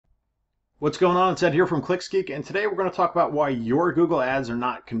What's going on? It's Ed here from ClicksGeek, and today we're going to talk about why your Google ads are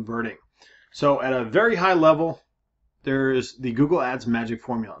not converting. So at a very high level, there's the Google Ads magic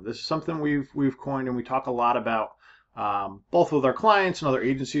formula. This is something we've coined and we talk a lot about both with our clients and other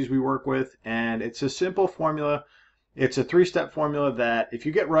agencies we work with, and it's a simple formula. It's a three-step formula that if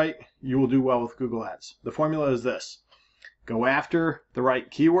you get right, you will do well with Google Ads. The formula is this: go after the right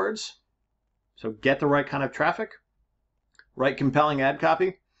keywords, so get the right kind of traffic, write compelling ad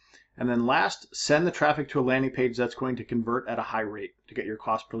copy, and then last, send the traffic to a landing page that's going to convert at a high rate to get your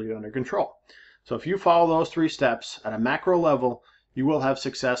cost per lead under control. So if you follow those three steps at a macro level, you will have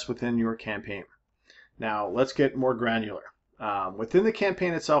success within your campaign. Now, let's get more granular. Within the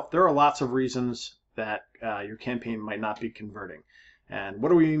campaign itself, there are lots of reasons that your campaign might not be converting. And what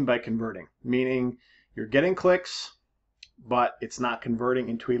do we mean by converting? Meaning you're getting clicks, but it's not converting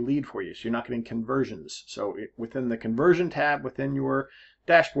into a lead for you. So you're not getting conversions. So within the conversion tab, within your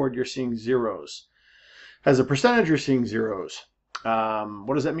dashboard, you're seeing zeros. As a percentage, you're seeing zeros.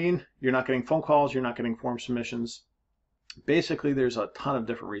 What does that mean? You're not getting phone calls, you're not getting form submissions. Basically, there's a ton of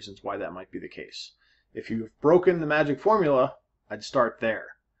different reasons why that might be the case. If you've broken the magic formula, I'd start there.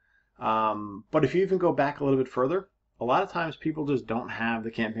 But if you even go back a little bit further, a lot of times people just don't have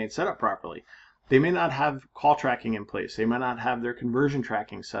the campaign set up properly. They may not have call tracking in place. They might not have their conversion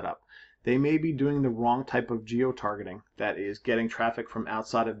tracking set up. They may be doing the wrong type of geo-targeting that is getting traffic from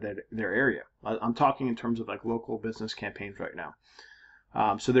outside of their area. I'm talking in terms of like local business campaigns right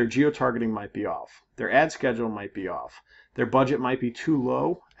now. So their geo-targeting might be off. Their ad schedule might be off. Their budget might be too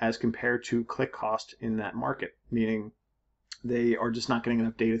low as compared to click cost in that market, meaning they are just not getting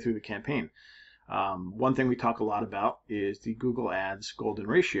enough data through the campaign. One thing we talk a lot about is the Google Ads golden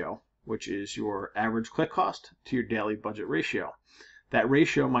ratio, which is your average click cost to your daily budget ratio. That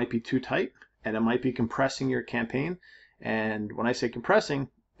ratio might be too tight, and it might be compressing your campaign. And when I say compressing,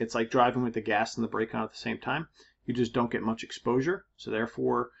 it's like driving with the gas and the brake on at the same time. You just don't get much exposure, so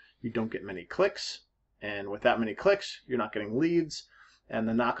therefore you don't get many clicks. And with that many clicks, you're not getting leads. And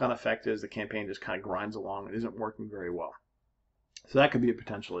the knock-on effect is the campaign just kind of grinds along and isn't working very well. So that could be a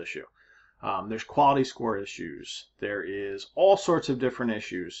potential issue. There's quality score issues. There is all sorts of different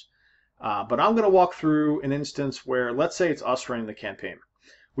issues. But I'm going to walk through an instance where, let's say it's us running the campaign.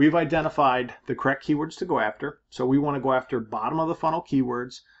 We've identified the correct keywords to go after. So we want to go after bottom of the funnel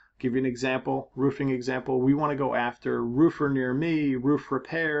keywords. Give you an example, roofing example. We want to go after roofer near me, roof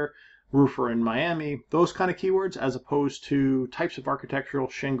repair, roofer in Miami, those kind of keywords, as opposed to types of architectural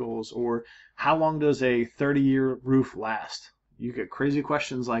shingles or how long does a 30-year roof last? You get crazy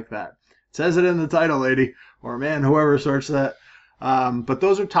questions like that. It says it in the title, lady, or man, whoever searched that. But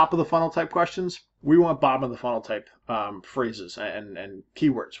those are top of the funnel type questions. We want bottom of the funnel type phrases and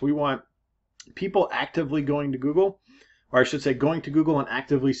keywords. We want people actively going to Google, or I should say going to Google and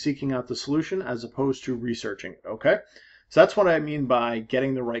actively seeking out the solution as opposed to researching it, okay? So that's what I mean by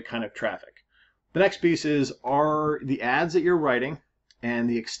getting the right kind of traffic. The next piece is, are the ads that you're writing and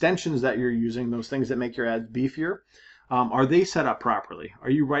the extensions that you're using, those things that make your ads beefier, are they set up properly? Are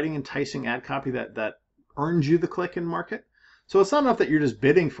you writing enticing ad copy that earns you the click in market? So it's not enough that you're just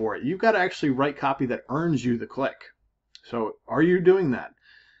bidding for it. You've got to actually write copy that earns you the click. So are you doing that?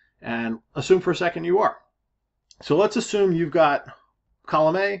 And assume for a second you are. So let's assume you've got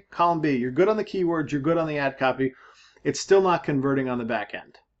column A, column B. You're good on the keywords, you're good on the ad copy. It's still not converting on the back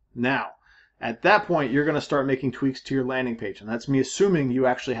end. Now, at that point, you're going to start making tweaks to your landing page. And that's me assuming you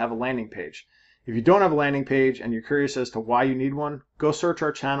actually have a landing page. If you don't have a landing page and you're curious as to why you need one, go search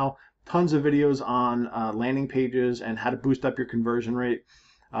our channel. Tons of videos on landing pages and how to boost up your conversion rate.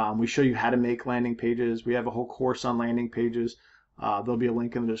 We show you how to make landing pages. We have a whole course on landing pages. There'll be a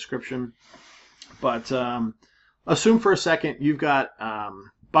link in the description. But assume for a second you've got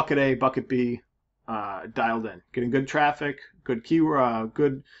bucket A, bucket B dialed in. Getting good traffic, good keyword,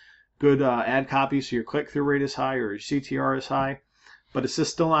 good ad copy, so your click-through rate is high or your CTR is high. But it's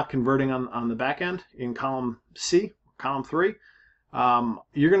just still not converting on the back end in column C, column 3.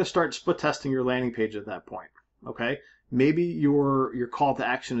 You're going to start split testing your landing page at that point. Okay, maybe your call to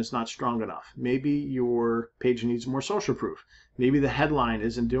action is not strong enough. Maybe your page needs more social proof. Maybe the headline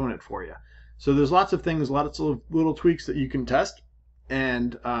isn't doing it for you. So there's lots of things, lots of little tweaks that you can test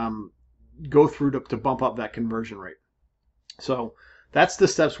and go through to bump up that conversion rate. So that's the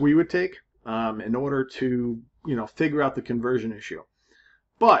steps we would take in order to figure out the conversion issue.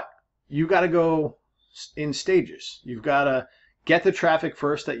 But you got to go in stages. You've got to get the traffic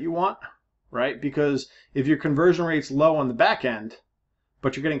first that you want, right? Because if your conversion rate's low on the back end,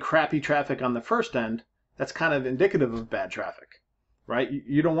 but you're getting crappy traffic on the first end, that's kind of indicative of bad traffic, right?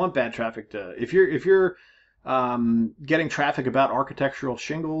 You don't want bad traffic to, if you're getting traffic about architectural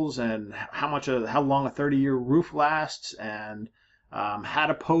shingles and how long a 30-year roof lasts, and how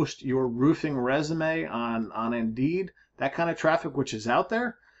to post your roofing resume on Indeed, that kind of traffic, which is out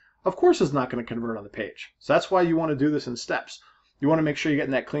there, of course is not going to convert on the page. So that's why you want to do this in steps. You want to make sure you're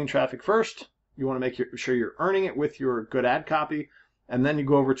getting that clean traffic first. You want to make sure you're earning it with your good ad copy, and then you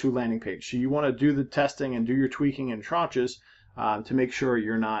go over to landing page. So you want to do the testing and do your tweaking in tranches to make sure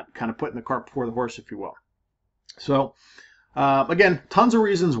you're not kind of putting the cart before the horse, if you will. So again, tons of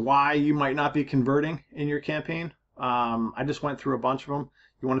reasons why you might not be converting in your campaign. I just went through a bunch of them.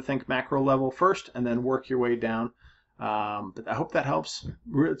 You want to think macro level first and then work your way down. But I hope that helps.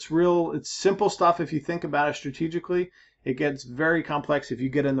 It's simple stuff if you think about it strategically. It gets very complex if you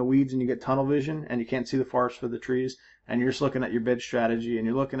get in the weeds and you get tunnel vision and you can't see the forest for the trees, and you're just looking at your bid strategy and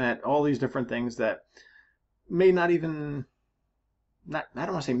you're looking at all these different things that may not even, I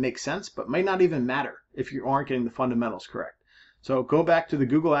don't want to say make sense, but may not even matter if you aren't getting the fundamentals correct. So go back to the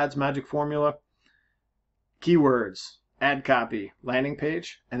Google Ads magic formula, keywords, ad copy, landing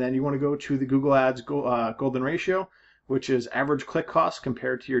page, and then you want to go to the Google Ads golden ratio, which is average click cost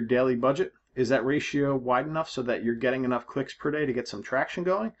compared to your daily budget. Is that ratio wide enough so that you're getting enough clicks per day to get some traction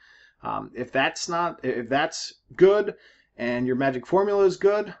going? If that's good and your magic formula is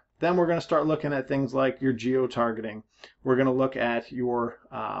good, then we're going to start looking at things like your geo-targeting. We're going to look at your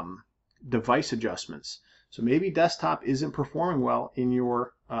device adjustments. So maybe desktop isn't performing well in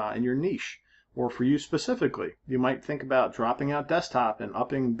your niche, or for you specifically. You might think about dropping out desktop and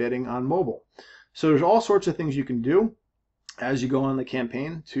upping bidding on mobile. So there's all sorts of things you can do as you go on the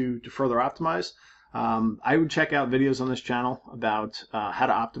campaign to further optimize. I would check out videos on this channel about how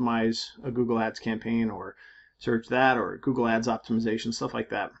to optimize a Google Ads campaign, or search that, or Google Ads optimization, stuff like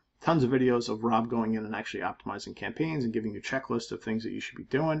that. Tons of videos of Rob going in and actually optimizing campaigns and giving you a checklist of things that you should be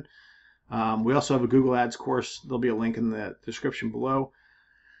doing. We also have a Google Ads course. There'll be a link in the description below,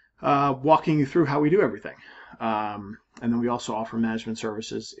 walking you through how we do everything. And then we also offer management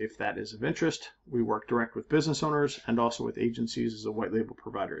services if that is of interest. We work direct with business owners and also with agencies as a white label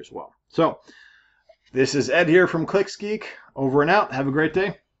provider as well. So this is Ed here from ClicksGeek. Over and out. Have a great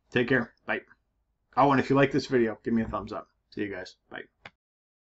day. Take care. Bye. Oh, and if you like this video, give me a thumbs up. See you guys. Bye.